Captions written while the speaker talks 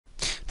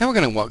Now we're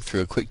going to walk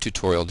through a quick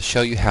tutorial to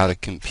show you how to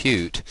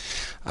compute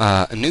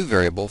a new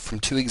variable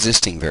from two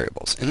existing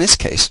variables. In this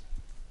case,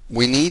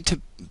 we need to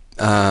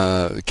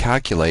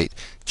calculate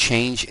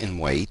change in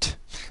weight,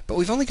 but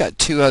we've got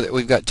two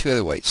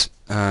other weights.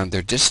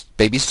 Their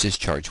baby's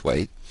discharge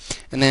weight,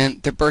 and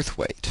then their birth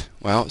weight.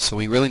 Well, so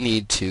we really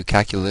need to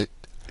calculate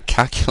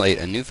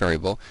a new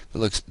variable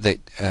that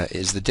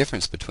is the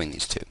difference between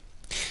these two.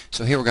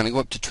 So here we're going to go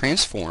up to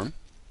transform.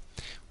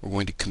 We're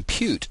going to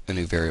compute a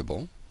new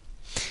variable.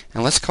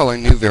 And let's call our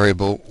new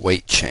variable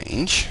weight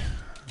change.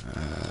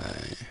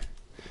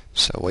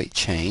 So weight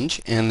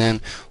change. And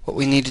then what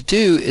we need to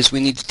do is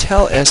we need to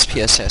tell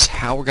SPSS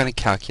how we're going to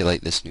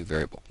calculate this new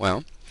variable.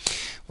 Well,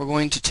 we're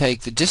going to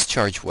take the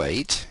discharge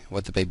weight,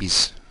 what the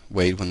babies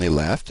weighed when they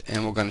left,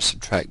 and we're going to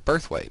subtract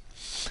birth weight.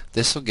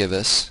 This will give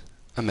us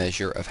a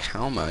measure of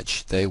how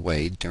much they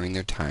weighed during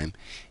their time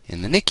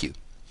in the NICU.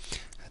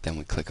 Then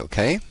we click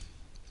OK,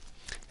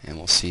 and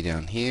we'll see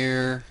down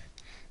here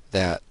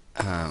that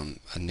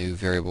a new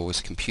variable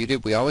was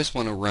computed. We always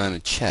want to run a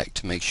check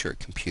to make sure it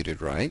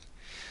computed right.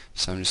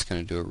 So I'm just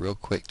going to do a real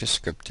quick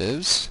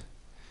descriptives.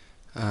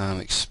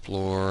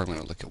 Explore. I'm going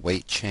to look at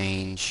weight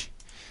change.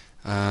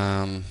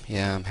 Yeah,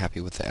 I'm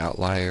happy with the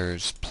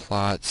outliers.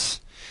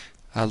 Plots.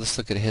 Let's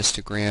look at a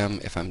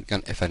histogram.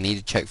 If I need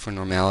to check for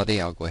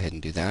normality, I'll go ahead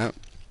and do that.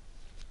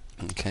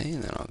 Okay,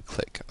 and then I'll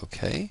click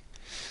OK.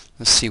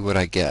 Let's see what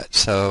I get.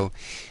 So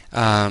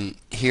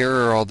here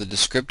are all the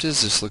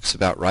descriptives. This looks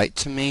about right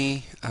to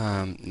me.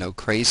 No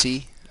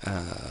crazy.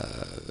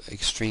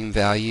 Extreme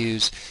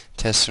values.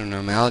 Test for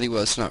normality.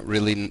 Well, it's not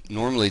really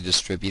normally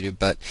distributed,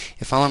 but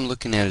if all I'm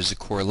looking at is a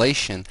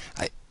correlation,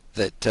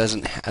 that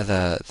doesn't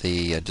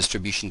the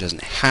distribution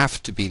doesn't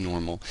have to be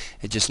normal.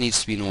 It just needs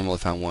to be normal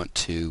if I want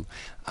to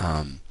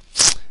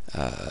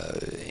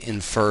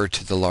infer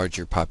to the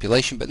larger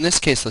population. But in this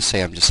case, let's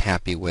say I'm just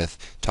happy with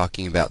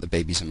talking about the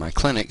babies in my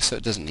clinic, so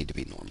it doesn't need to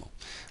be normal.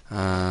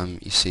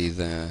 You see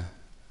the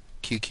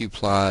QQ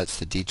plots,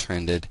 the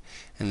detrended,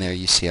 and there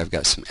you see I've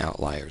got some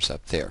outliers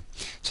up there.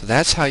 So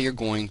that's how you're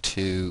going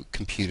to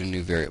compute a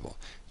new variable.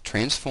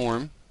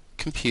 Transform,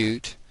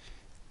 compute,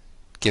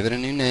 give it a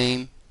new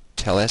name,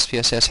 tell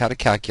SPSS how to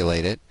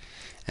calculate it,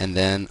 and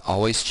then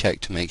always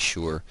check to make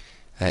sure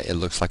it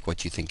looks like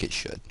what you think it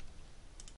should.